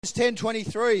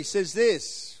10:23 says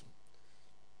this.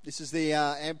 This is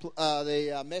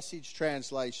the Message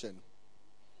translation.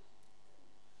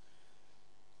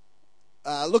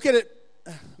 Looking at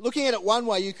it one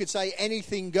way, you could say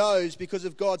anything goes because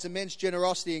of God's immense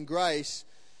generosity and grace.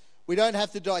 We don't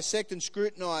have to dissect and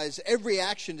scrutinize every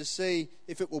action to see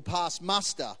if it will pass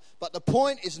muster. But the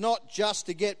point is not just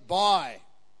to get by.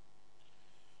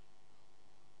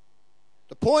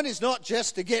 The point is not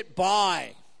just to get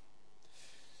by.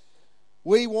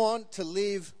 We want to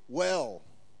live well,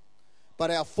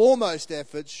 but our foremost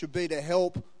efforts should be to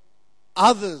help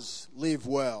others live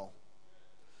well.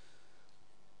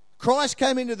 Christ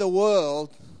came into the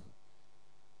world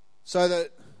so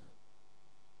that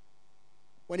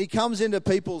when he comes into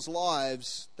people's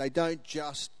lives, they don't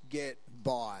just get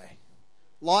by.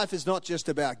 Life is not just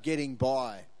about getting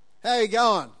by. How are you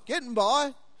going? Getting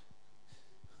by?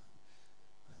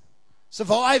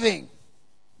 Surviving.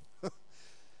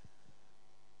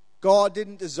 God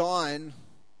didn't design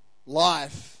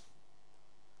life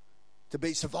to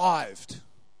be survived,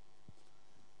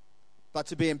 but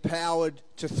to be empowered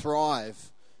to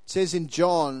thrive. It says in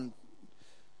John,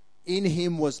 in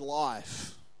him was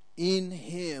life. In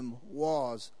him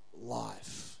was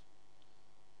life.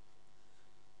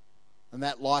 And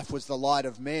that life was the light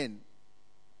of men.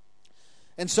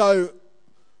 And so,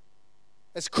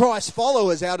 as Christ's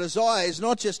followers, our desire is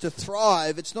not just to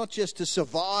thrive, it's not just to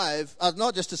survive,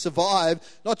 not just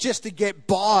to get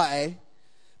by,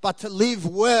 but to live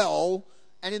well,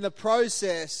 and in the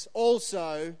process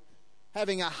also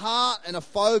having a heart and a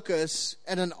focus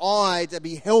and an eye to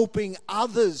be helping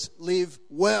others live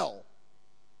well.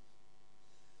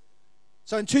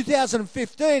 So in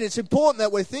 2015, it's important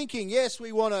that we're thinking, yes,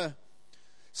 we want to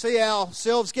see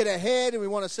ourselves get ahead, and we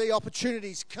want to see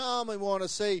opportunities come, and we want to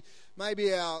see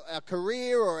maybe our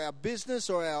career or our business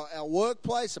or our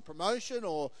workplace, a promotion,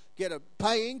 or get a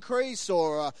pay increase,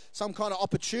 or some kind of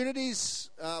opportunities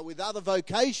with other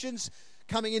vocations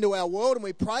coming into our world, and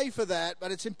we pray for that.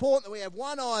 But it's important that we have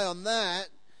one eye on that,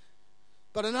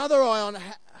 but another eye on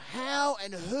how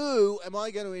and who am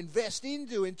I going to invest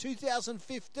into in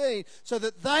 2015 so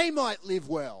that they might live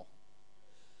well,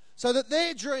 so that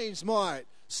their dreams might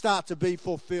start to be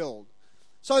fulfilled,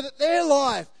 so that their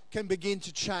life can begin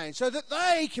to change, so that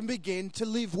they can begin to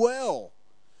live well.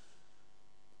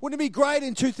 Wouldn't it be great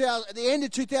at the end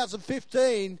of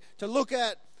 2015 to look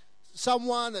at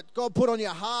someone that God put on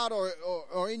your heart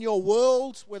or in your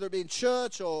world, whether it be in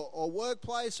church or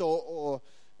workplace or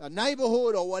a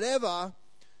neighborhood or whatever,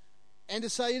 and to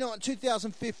say, in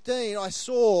 2015 I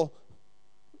saw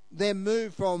them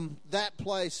move from that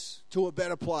place to a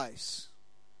better place.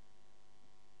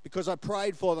 Because I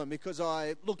prayed for them, because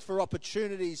I looked for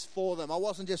opportunities for them. I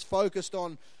wasn't just focused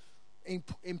on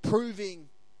improving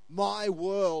my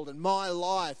world and my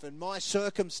life and my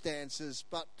circumstances,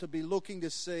 but to be looking to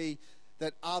see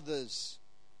that others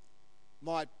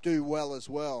might do well as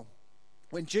well.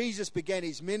 When Jesus began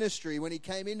his ministry, when he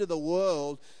came into the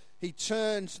world, he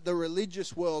turned the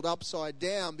religious world upside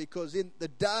down, because in the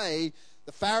day,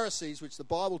 the Pharisees, which the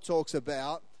Bible talks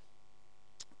about,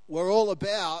 were all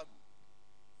about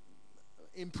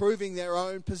improving their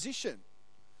own position.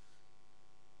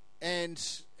 And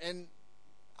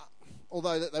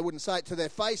although they wouldn't say it to their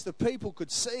face, the people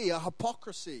could see a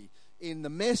hypocrisy in the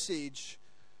message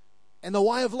and the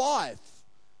way of life.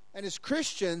 And as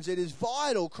Christians, it is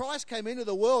vital. Christ came into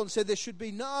the world and said there should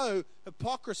be no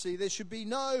hypocrisy, there should be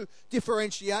no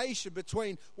differentiation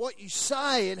between what you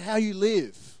say and how you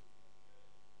live.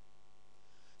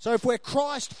 So if we're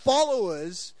Christ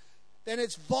followers, then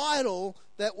it's vital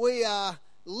that we are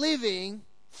living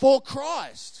for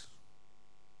Christ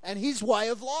and his way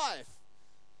of life.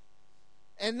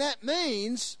 And that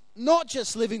means not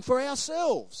just living for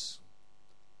ourselves,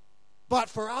 but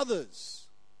for others.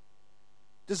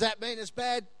 Does that mean it's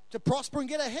bad to prosper and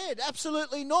get ahead?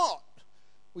 Absolutely not.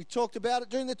 We talked about it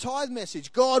during the tithe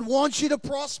message. God wants you to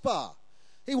prosper.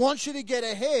 He wants you to get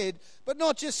ahead, but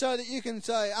not just so that you can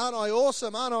say, aren't I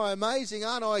awesome, aren't I amazing,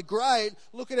 aren't I great,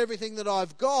 look at everything that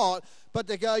I've got, but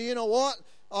to go, you know what,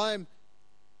 I'm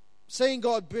seeing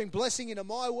God bring blessing into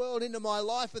my world, into my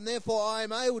life, and therefore I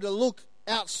am able to look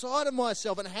outside of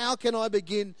myself, and how can I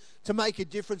begin to make a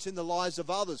difference in the lives of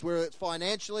others, whether it's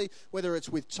financially, whether it's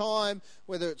with time,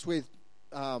 whether it's with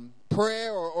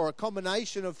prayer or a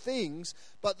combination of things,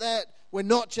 but that we're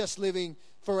not just living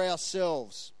for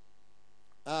ourselves.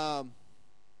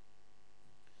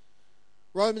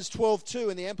 Romans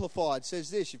 12:2 in the Amplified says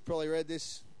this. You've probably read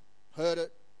this, heard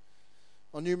it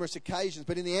on numerous occasions,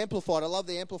 but in the Amplified, I love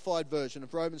the Amplified version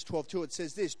of Romans 12:2. It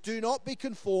says this: do not be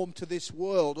conformed to this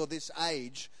world or this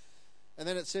age, And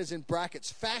then it says in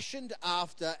brackets, fashioned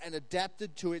after and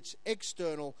adapted to its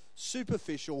external,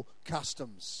 superficial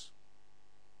customs.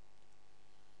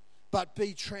 But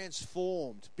be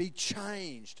transformed, be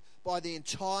changed by the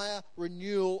entire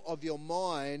renewal of your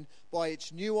mind, by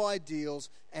its new ideals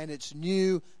and its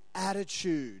new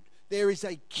attitude. There is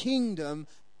a kingdom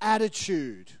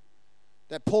attitude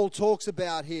that Paul talks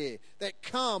about here that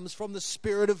comes from the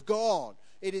Spirit of God.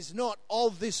 It is not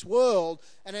of this world.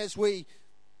 And as we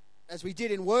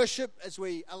did in worship, as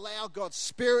we allow God's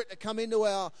Spirit to come into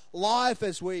our life,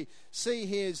 as we see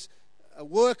His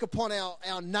work upon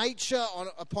our nature,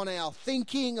 upon our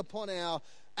thinking, upon our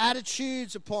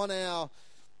attitudes, upon our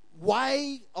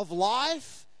way of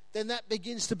life, then that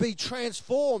begins to be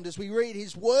transformed. As we read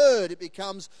His Word, it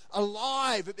becomes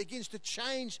alive. It begins to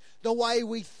change the way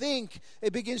we think.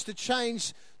 It begins to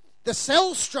change the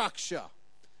cell structure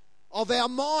of our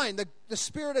mind. The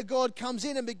Spirit of God comes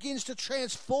in and begins to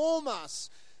transform us.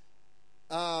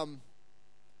 That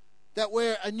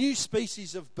we're a new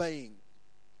species of being.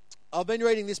 I've been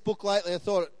reading this book lately. I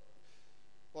thought,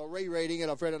 rereading it,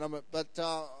 I've read it, but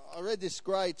I read this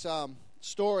great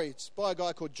story. It's by a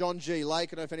guy called John G. Lake.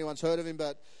 I don't know if anyone's heard of him,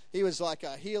 but he was like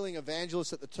a healing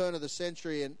evangelist at the turn of the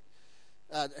century and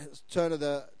turn of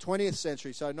the 20th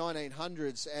century, so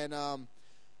 1900s, and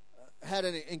had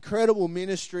an incredible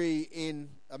ministry in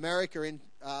America, in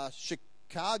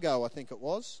Chicago, I think it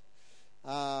was.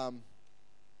 But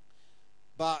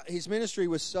his ministry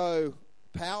was so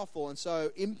powerful and so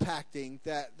impacting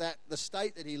that the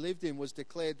state that he lived in was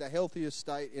declared the healthiest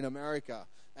state in America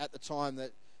at the time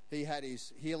that he had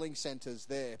his healing centers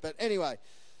there. But anyway,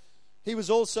 he was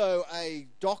also a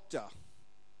doctor,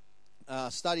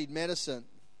 studied medicine.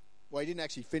 Well, he didn't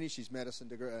actually finish his medicine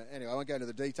degree. Anyway, I won't go into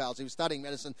the details. He was studying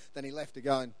medicine, then he left to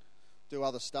go and do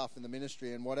other stuff in the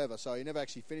ministry and whatever. So he never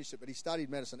actually finished it, but he studied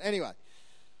medicine. Anyway,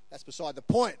 that's beside the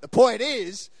point. The point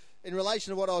is, in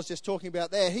relation to what I was just talking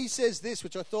about there, he says this,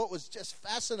 which I thought was just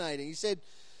fascinating. He said,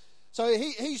 so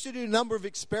he used to do a number of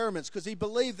experiments because he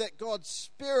believed that God's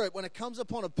Spirit, when it comes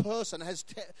upon a person, has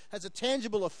a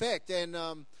tangible effect. And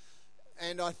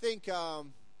I think,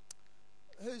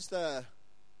 who's the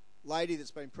lady that's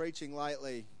been preaching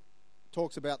lately,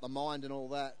 talks about the mind and all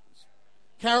that?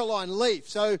 Caroline Leaf.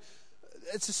 So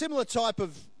it's a similar type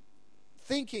of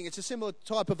thinking. It's a similar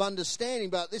type of understanding,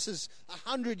 but this is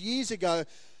 100 years ago.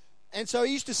 And so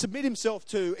he used to submit himself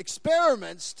to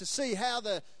experiments to see how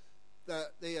the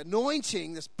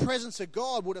anointing, this presence of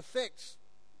God, would affect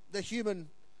the human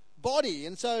body.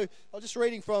 And so I was just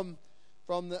reading from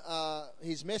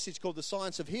his message called The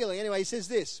Science of Healing. Anyway, he says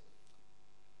this.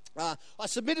 I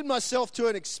submitted myself to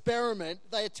an experiment.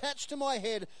 They attached to my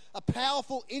head a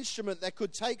powerful instrument that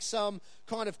could take some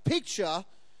kind of picture,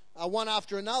 one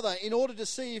after another, in order to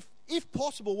see if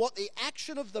possible, what the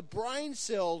action of the brain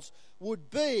cells would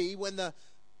be when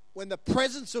the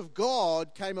presence of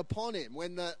God came upon him,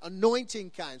 when the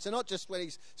anointing came. So not just when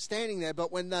he's standing there,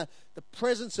 but when the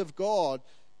presence of God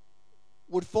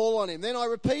would fall on him. Then I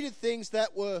repeated things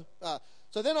that were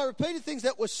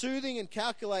soothing and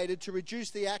calculated to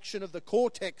reduce the action of the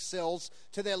cortex cells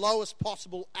to their lowest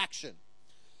possible action.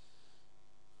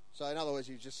 So in other words,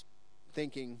 you're just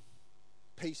thinking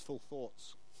peaceful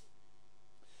thoughts.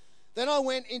 Then I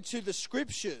went into the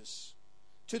scriptures,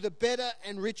 to the better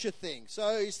and richer things.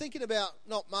 So he's thinking about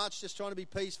not much, just trying to be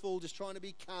peaceful, just trying to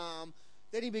be calm.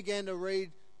 Then he began to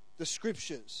read the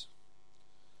scriptures.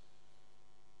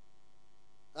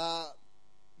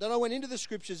 Then I went into the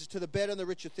scriptures to the better and the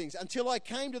richer things until I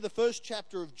came to the first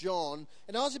chapter of John.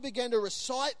 And as I began to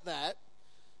recite that,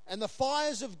 and the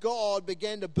fires of God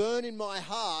began to burn in my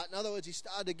heart. In other words, he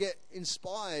started to get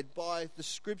inspired by the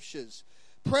scriptures.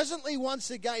 Presently,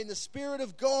 once again, the Spirit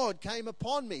of God came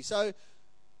upon me. So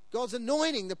God's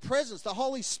anointing, the presence, the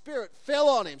Holy Spirit fell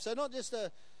on him. So not just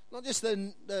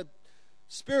the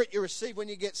Spirit you receive when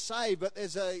you get saved, but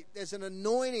there's an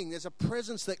anointing, there's a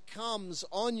presence that comes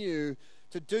on you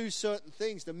to do certain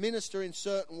things, to minister in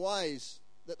certain ways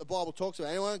that the Bible talks about.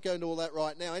 Anyway, I won't go into all that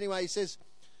right now. Anyway, he says,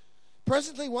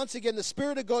 presently, once again, the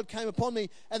Spirit of God came upon me,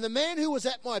 and the man who was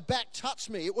at my back touched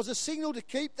me. It was a signal to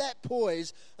keep that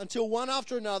poise until one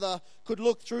after another could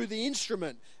look through the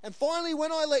instrument. And finally,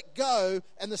 when I let go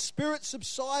and the Spirit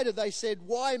subsided, they said,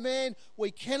 why, man,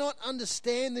 we cannot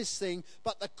understand this thing,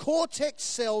 but the cortex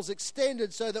cells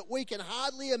extended so that we can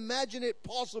hardly imagine it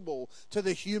possible to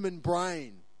the human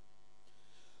brain.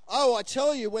 Oh, I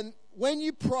tell you, when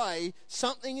you pray,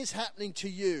 something is happening to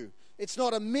you. It's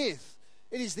not a myth.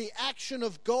 It is the action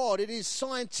of God. It is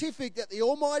scientific that the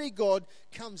Almighty God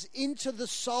comes into the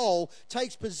soul,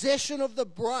 takes possession of the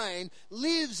brain,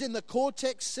 lives in the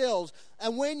cortex cells,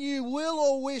 and when you will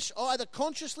or wish, either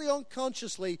consciously or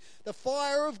unconsciously, the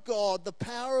fire of God, the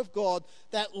power of God,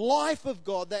 that life of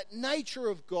God, that nature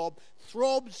of God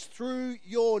throbs through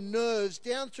your nerves,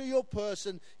 down through your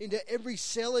person, into every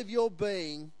cell of your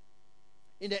being,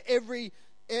 into every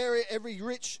area, every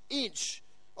rich inch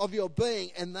of your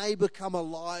being, and they become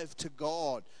alive to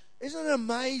God. Isn't it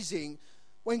amazing?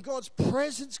 When God's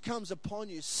presence comes upon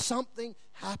you, something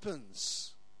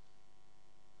happens.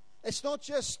 It's not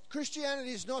just,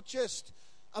 Christianity is not just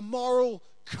a moral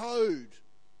code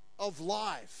of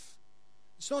life.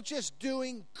 It's not just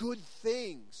doing good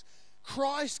things.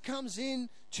 Christ comes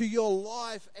into your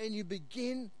life and you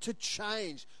begin to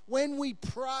change. When we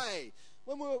pray,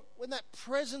 when that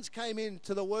presence came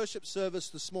into the worship service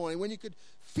this morning, when you could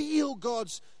feel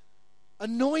God's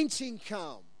anointing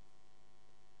come,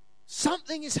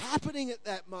 something is happening at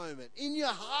that moment in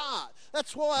your heart.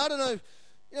 That's why, I don't know,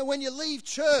 when you leave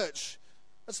church,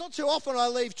 it's not too often I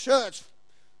leave church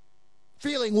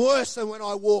feeling worse than when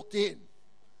I walked in.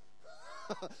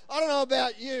 I don't know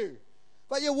about you,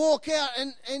 but you walk out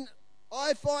and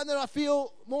I find that I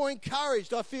feel more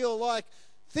encouraged. I feel like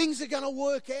things are going to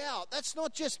work out. That's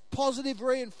not just positive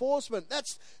reinforcement.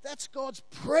 That's God's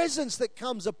presence that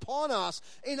comes upon us,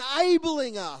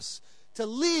 enabling us to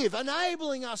live,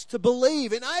 enabling us to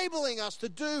believe, enabling us to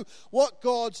do what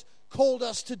God's called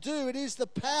us to do. It is the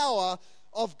power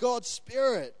of God's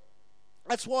Spirit.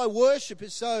 That's why worship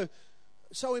is so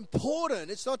important.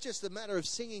 It's not just a matter of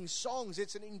singing songs.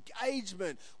 It's an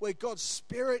engagement where God's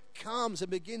Spirit comes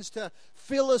and begins to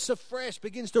fill us afresh,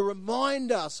 begins to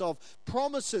remind us of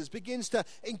promises, begins to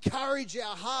encourage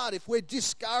our heart if we're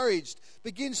discouraged,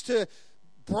 begins to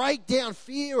break down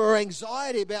fear or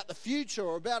anxiety about the future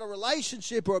or about a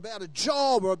relationship or about a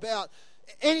job or about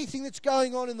anything that's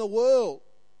going on in the world.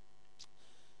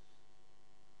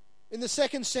 In the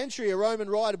 2nd century, a Roman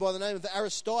writer by the name of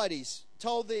Aristides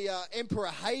told the Emperor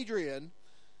Hadrian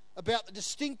about the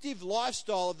distinctive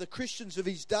lifestyle of the Christians of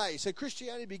his day. So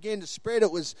Christianity began to spread.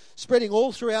 It was spreading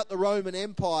all throughout the Roman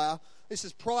Empire. This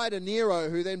is prior to Nero,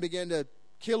 who then began to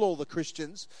kill all the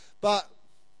Christians. But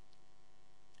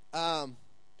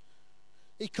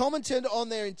he commented on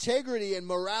their integrity and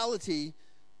morality.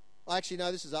 Actually,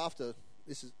 no, this is after.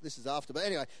 This is after. But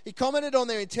anyway, he commented on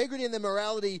their integrity and their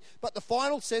morality, but the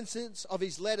final sentence of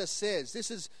his letter says,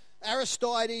 this is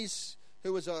Aristides,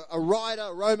 who was a writer,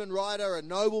 a Roman writer, a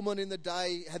nobleman in the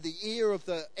day, had the ear of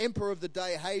the emperor of the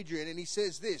day, Hadrian, and he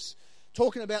says this,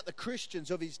 talking about the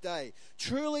Christians of his day: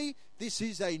 truly, this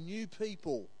is a new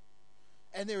people,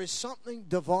 and there is something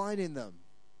divine in them.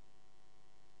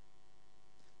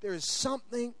 There is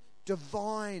something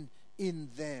divine in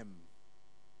them.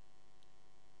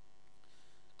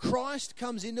 Christ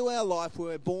comes into our life when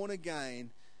we're born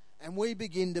again, and we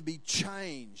begin to be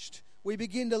changed. We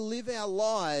begin to live our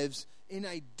lives in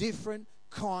a different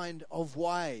kind of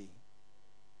way.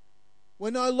 We're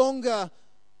no longer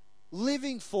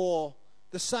living for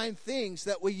the same things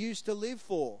that we used to live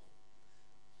for.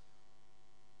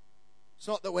 It's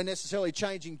not that we're necessarily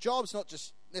changing jobs, not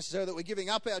just necessarily that we're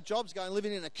giving up our jobs, going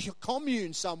living in a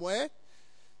commune somewhere.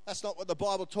 That's not what the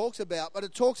Bible talks about, but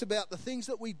it talks about the things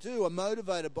that we do are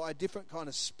motivated by a different kind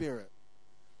of spirit.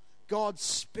 God's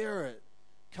Spirit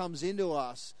comes into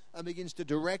us and begins to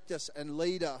direct us and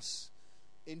lead us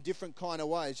in different kind of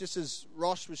ways. Just as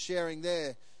Rosh was sharing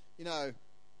there,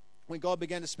 when God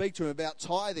began to speak to him about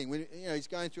tithing, when he's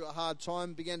going through a hard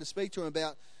time, began to speak to him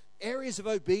about areas of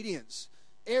obedience,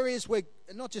 areas where,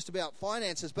 not just about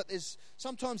finances, but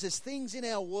sometimes there's things in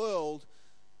our world.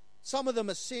 Some of them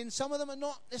are sin, some of them are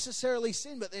not necessarily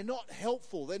sin, but they're not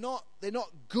helpful. They're not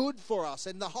good for us.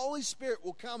 And the Holy Spirit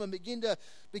will come and begin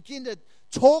to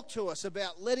talk to us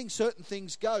about letting certain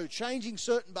things go, changing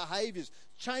certain behaviors,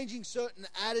 changing certain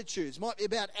attitudes. It might be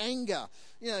about anger.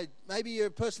 Maybe you're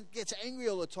a person that gets angry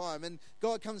all the time, and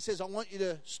God comes and says, I want you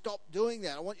to stop doing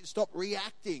that. I want you to stop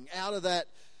reacting out of that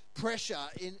pressure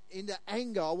into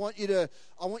anger. I want you to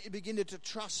begin to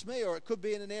trust me. Or it could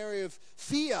be in an area of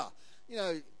fear.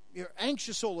 You're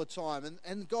anxious all the time,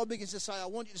 and God begins to say, I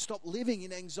want you to stop living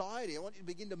in anxiety. I want you to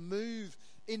begin to move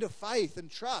into faith and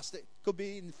trust. It could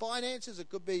be in finances, it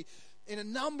could be in a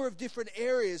number of different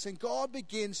areas, and God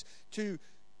begins to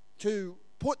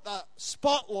put the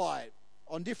spotlight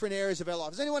on different areas of our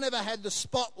life. Has anyone ever had the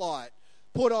spotlight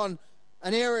put on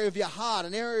an area of your heart,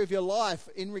 an area of your life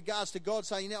in regards to God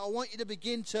saying, I want you to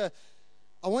begin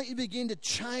to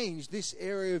change this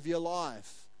area of your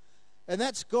life? And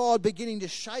that's God beginning to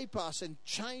shape us and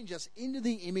change us into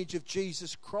the image of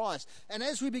Jesus Christ. And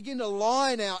as we begin to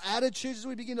align our attitudes, as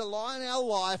we begin to align our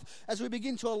life, as we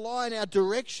begin to align our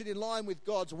direction in line with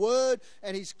God's word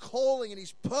and his calling and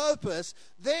his purpose,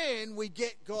 then we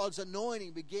get God's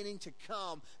anointing beginning to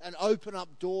come and open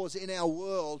up doors in our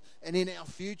world and in our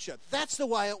future. That's the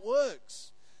way it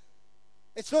works.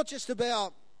 It's not just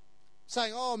about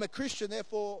saying, oh, I'm a Christian,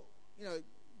 therefore,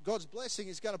 God's blessing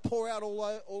is going to pour out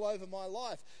all over my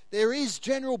life. There is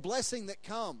general blessing that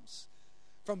comes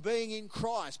from being in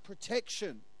Christ,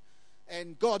 protection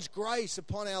and God's grace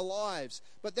upon our lives.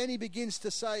 But then he begins to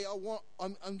say,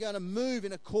 I'm going to move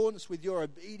in accordance with your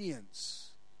obedience.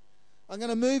 I'm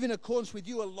going to move in accordance with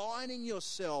you aligning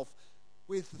yourself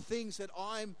with the things that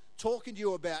I'm talking to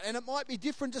you about. And it might be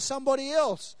different to somebody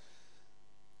else.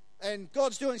 And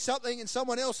God's doing something in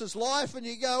someone else's life and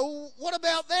you go, what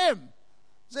about them?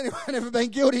 Has anyone ever been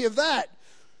guilty of that?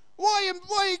 Why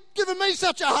are you giving me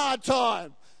such a hard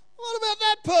time? What about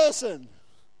that person?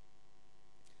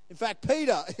 In fact,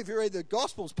 Peter, if you read the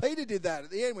Gospels, Peter did that at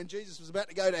the end when Jesus was about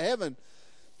to go to heaven.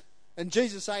 And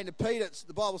Jesus saying to Peter,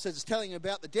 the Bible says it's telling him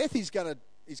about the death he's going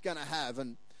to have.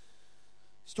 And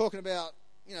he's talking about,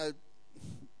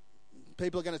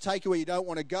 people are going to take you where you don't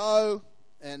want to go.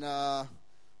 And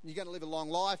you're going to live a long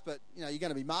life, but, you're going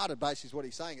to be martyred, basically is what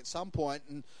he's saying at some point.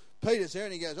 And Peter's there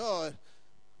and he goes, oh,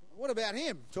 what about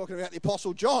him? Talking about the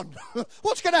Apostle John.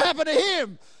 What's going to happen to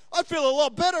him? I feel a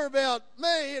lot better about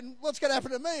me and what's going to happen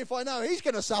to me if I know he's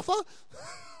going to suffer.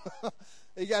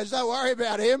 He goes, don't worry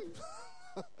about him.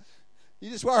 You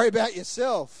just worry about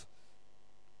yourself.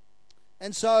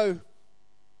 And so,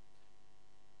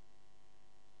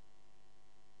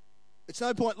 it's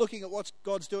no point looking at what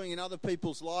God's doing in other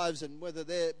people's lives and whether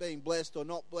they're being blessed or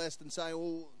not blessed and saying,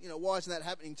 well, why isn't that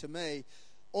happening to me?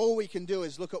 All we can do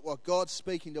is look at what God's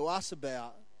speaking to us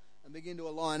about and begin to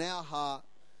align our heart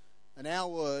and our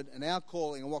word and our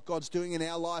calling and what God's doing in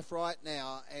our life right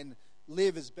now and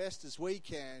live as best as we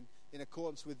can in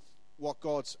accordance with what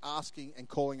God's asking and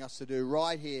calling us to do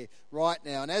right here, right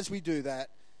now. And as we do that,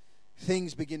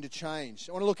 things begin to change.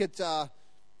 I want to look at, we'll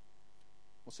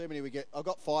see how many we get. I've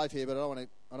got 5 here, but I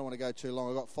don't want to go too long.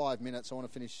 I've got 5 minutes. I want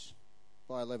to finish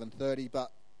by 11:30.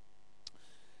 But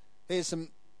here's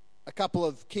a couple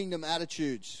of kingdom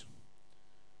attitudes.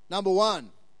 Number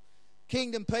 1,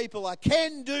 kingdom people are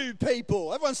can-do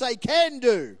people. Everyone say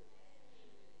can-do.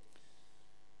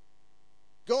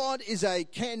 God is a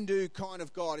can-do kind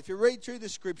of God. If you read through the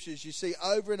scriptures, you see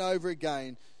over and over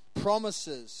again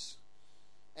promises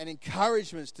and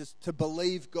encouragements to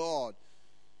believe God.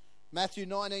 Matthew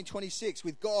 19:26,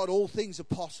 with God all things are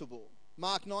possible.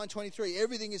 Mark 9:23,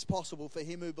 everything is possible for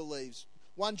him who believes.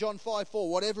 1 John 5:4,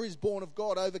 whatever is born of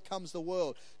God overcomes the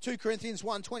world. 2 Corinthians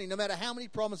 1:20, no matter how many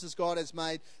promises God has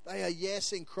made, they are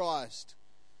yes in Christ.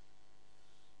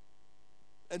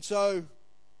 And so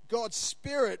God's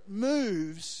Spirit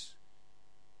moves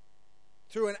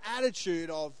through an attitude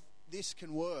of this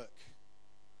can work.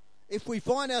 If we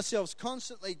find ourselves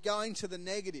constantly going to the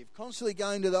negative, constantly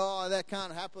going to that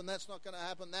can't happen, that's not going to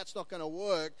happen, that's not going to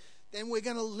work, then we're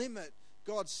going to limit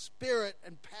God's Spirit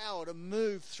and power to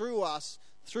move through us,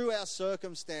 through our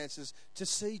circumstances, to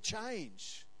see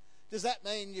change. Does that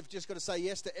mean you've just got to say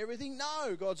yes to everything?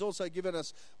 No, God's also given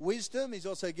us wisdom. He's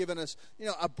also given us,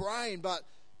 a brain. But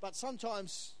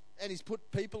sometimes, and he's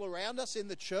put people around us in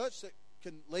the church that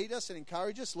can lead us and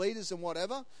encourage us, leaders and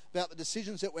whatever, about the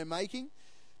decisions that we're making.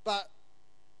 But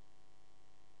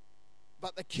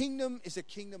the kingdom is a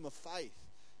kingdom of faith.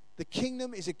 The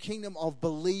kingdom is a kingdom of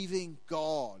believing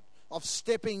God, of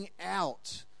stepping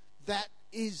out. That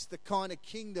is the kind of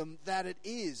kingdom that it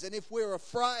is. And if we're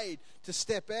afraid to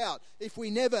step out, if we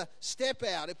never step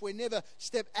out, if we never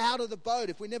step out of the boat,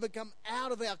 if we never come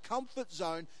out of our comfort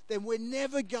zone, then we're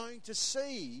never going to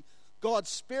see God's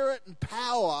Spirit and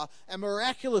power and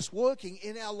miraculous working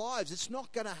in our lives. It's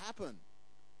not going to happen.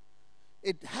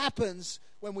 It happens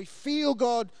when we feel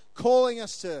God calling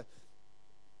us to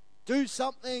do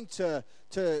something, to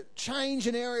change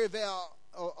an area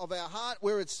of our heart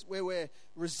where we're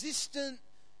resistant,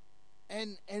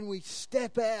 and we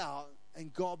step out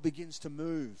and God begins to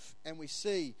move and we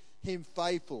see him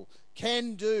faithful.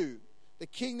 Can do. The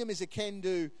kingdom is a can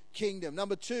do kingdom.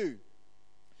 Number 2,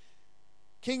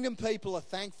 kingdom people are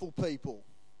thankful people.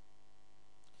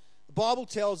 The Bible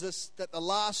tells us that the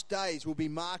last days will be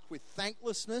marked with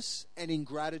thanklessness and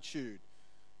ingratitude.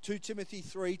 2 Timothy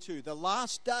 3:2. The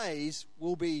last days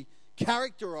will be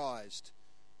characterized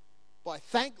by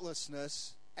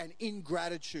thanklessness and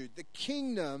ingratitude. The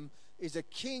kingdom is a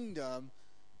kingdom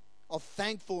of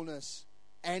thankfulness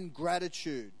and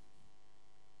gratitude.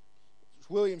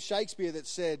 William Shakespeare that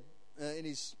said in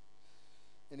his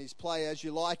play As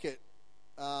You Like It,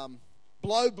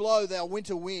 blow, blow, thou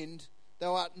winter wind,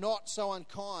 thou art not so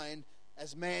unkind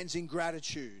as man's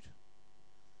ingratitude.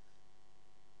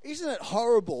 Isn't it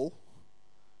horrible?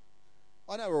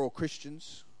 I know we're all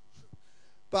Christians,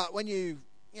 but when you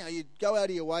go out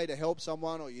of your way to help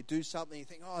someone, or you do something, you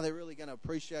think, oh, they're really going to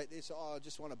appreciate this. Oh, I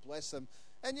just want to bless them.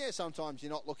 And yeah, sometimes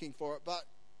you're not looking for it, but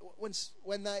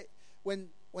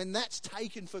when that's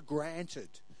taken for granted,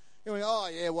 you're like, oh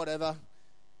yeah, whatever.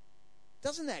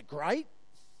 Doesn't that great?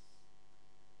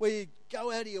 Where you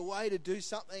go out of your way to do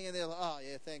something, and they're like, oh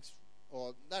yeah, thanks.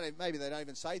 Or maybe they don't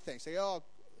even say thanks. They go, oh,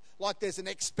 like there's an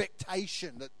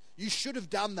expectation that you should have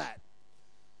done that.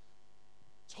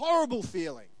 It's a horrible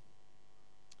feeling.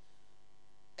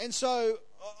 And so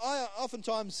I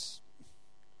oftentimes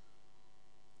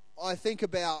think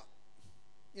about,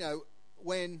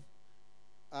 when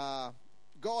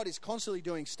God is constantly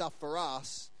doing stuff for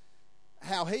us,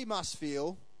 how he must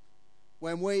feel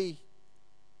when we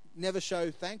never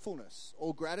show thankfulness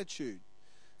or gratitude.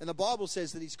 And the Bible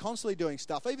says that he's constantly doing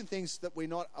stuff, even things that we're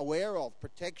not aware of,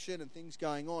 protection and things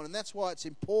going on. And that's why it's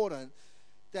important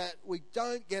that we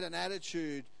don't get an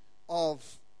attitude of,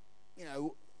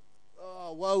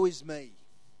 oh, woe is me.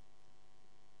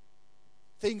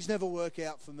 Things never work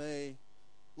out for me.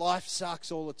 Life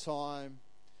sucks all the time.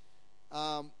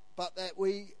 But that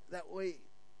we,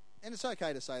 and it's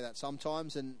okay to say that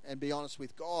sometimes and be honest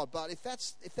with God. But if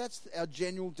that's our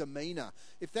general demeanour,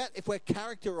 if we're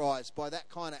characterised by that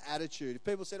kind of attitude, if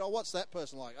people said, oh, what's that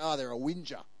person like? Oh, they're a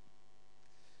whinger.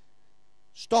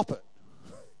 Stop it.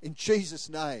 In Jesus'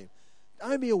 name.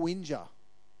 Don't be a whinger.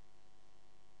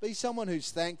 Be someone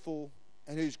who's thankful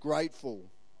and who's grateful.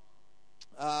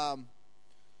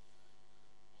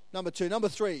 Number 2. Number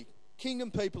 3,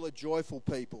 kingdom people are joyful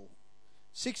people.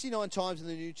 69 times in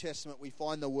the New Testament we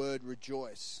find the word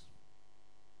rejoice.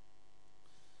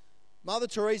 Mother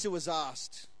Teresa was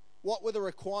asked what were the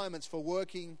requirements for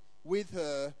working with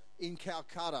her in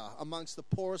Calcutta amongst the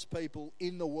poorest people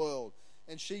in the world.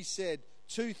 And she said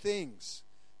 2 things: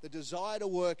 the desire to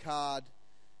work hard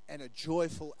and a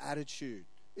joyful attitude.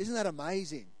 Isn't that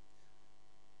amazing?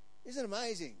 Isn't it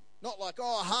amazing? Not like,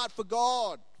 oh, a heart for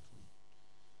God.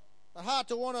 A heart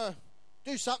to want to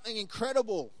do something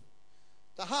incredible.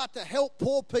 The heart to help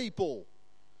poor people.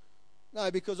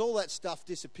 No, because all that stuff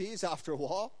disappears after a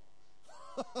while.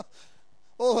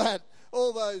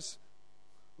 all those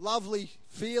lovely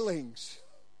feelings,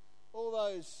 all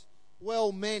those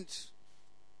well-meant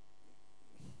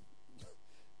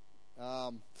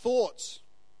thoughts.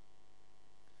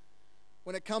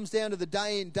 When it comes down to the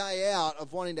day in, day out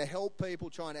of wanting to help people,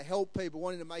 trying to help people,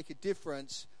 wanting to make a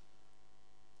difference,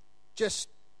 just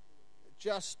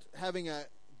having a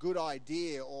good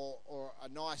idea or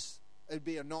it'd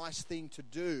be a nice thing to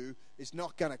do is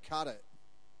not going to cut it.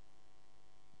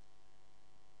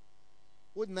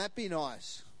 Wouldn't that be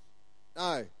nice?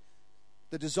 No.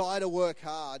 The desire to work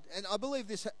hard, and I believe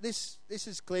this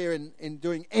is clear in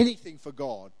doing anything for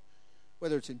God,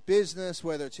 whether it's in business,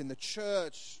 whether it's in the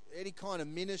church, any kind of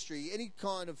ministry, any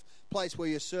kind of place where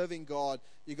you're serving God.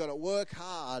 You've got to work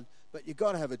hard, but you've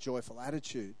got to have a joyful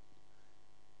attitude.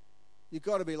 You've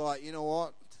got to be like, you know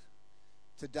what?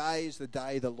 Today is the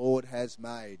day the Lord has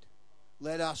made.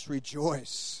 Let us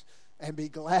rejoice and be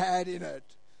glad in it.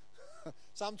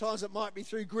 Sometimes it might be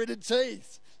through gritted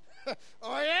teeth.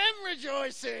 I am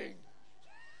rejoicing.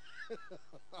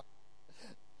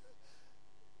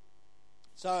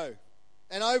 So,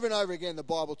 and over again, the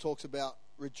Bible talks about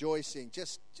rejoicing,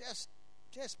 just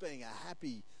being a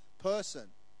happy person.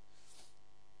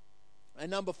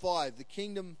 And number 5, the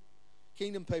kingdom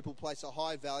people place a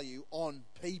high value on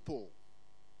people.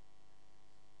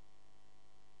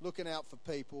 Looking out for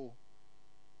people,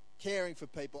 caring for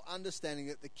people, understanding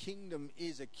that the kingdom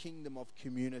is a kingdom of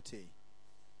community.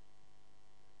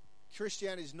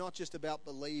 Christianity is not just about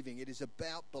believing, it is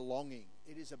about belonging.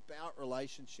 It is about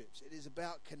relationships. It is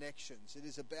about connections. It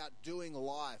is about doing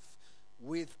life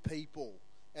with people.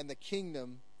 And the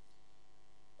kingdom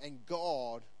and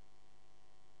God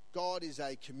is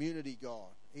a community God.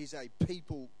 He's a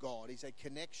people God. He's a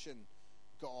connection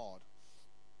God.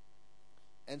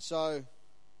 And so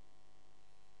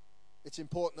it's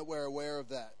important that we're aware of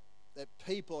that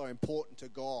people are important to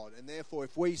God. And therefore,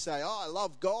 if we say, oh, I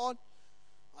love God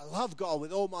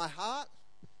with all my heart,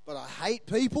 but I hate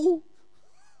people,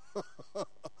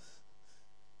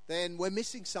 then we're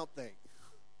missing something.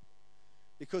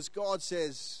 Because God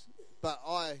says, but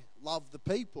I love the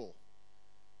people.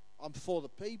 I'm for the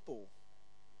people.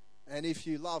 And if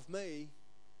you love me,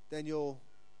 then you'll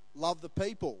love the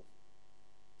people.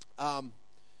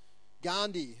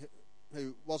 Gandhi,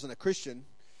 who wasn't a Christian,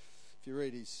 if you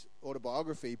read his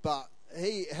autobiography, but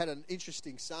he had an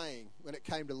interesting saying when it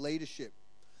came to leadership.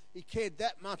 He cared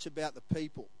that much about the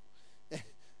people.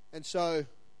 And so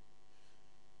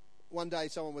one day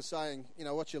someone was saying,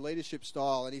 what's your leadership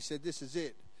style? And he said, this is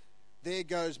it. There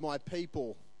goes my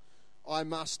people. I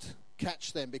must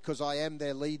catch them because I am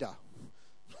their leader.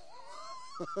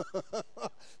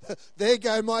 There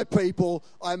go my people.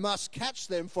 I must catch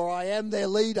them for I am their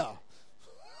leader.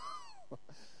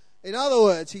 In other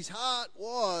words, his heart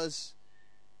was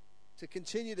to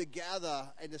continue to gather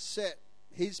and to set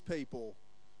his people,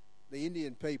 the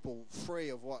Indian people, free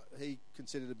of what he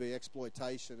considered to be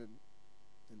exploitation and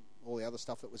all the other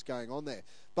stuff that was going on there.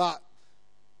 But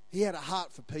he had a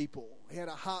heart for people. He had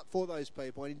a heart for those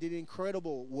people, and he did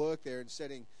incredible work there in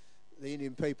setting the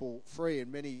Indian people free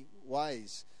in many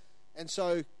ways. And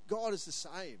so God is the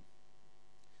same.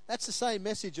 That's the same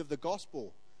message of the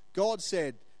gospel. God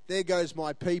said, there goes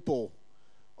my people.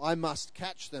 I must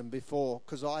catch them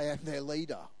because I am their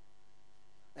leader.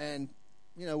 And,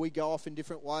 we go off in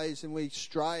different ways and we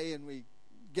stray and we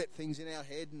get things in our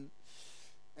head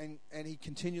and he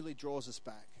continually draws us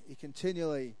back. He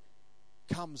continually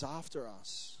comes after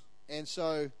us. And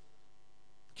so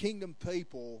kingdom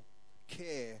people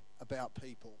care about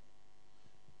people.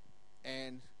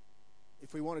 And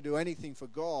if we want to do anything for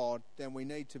God, then we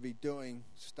need to be doing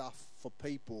stuff for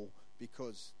people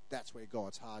because that's where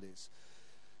God's heart is.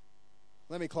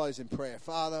 Let me close in prayer.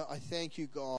 Father, I thank you, God.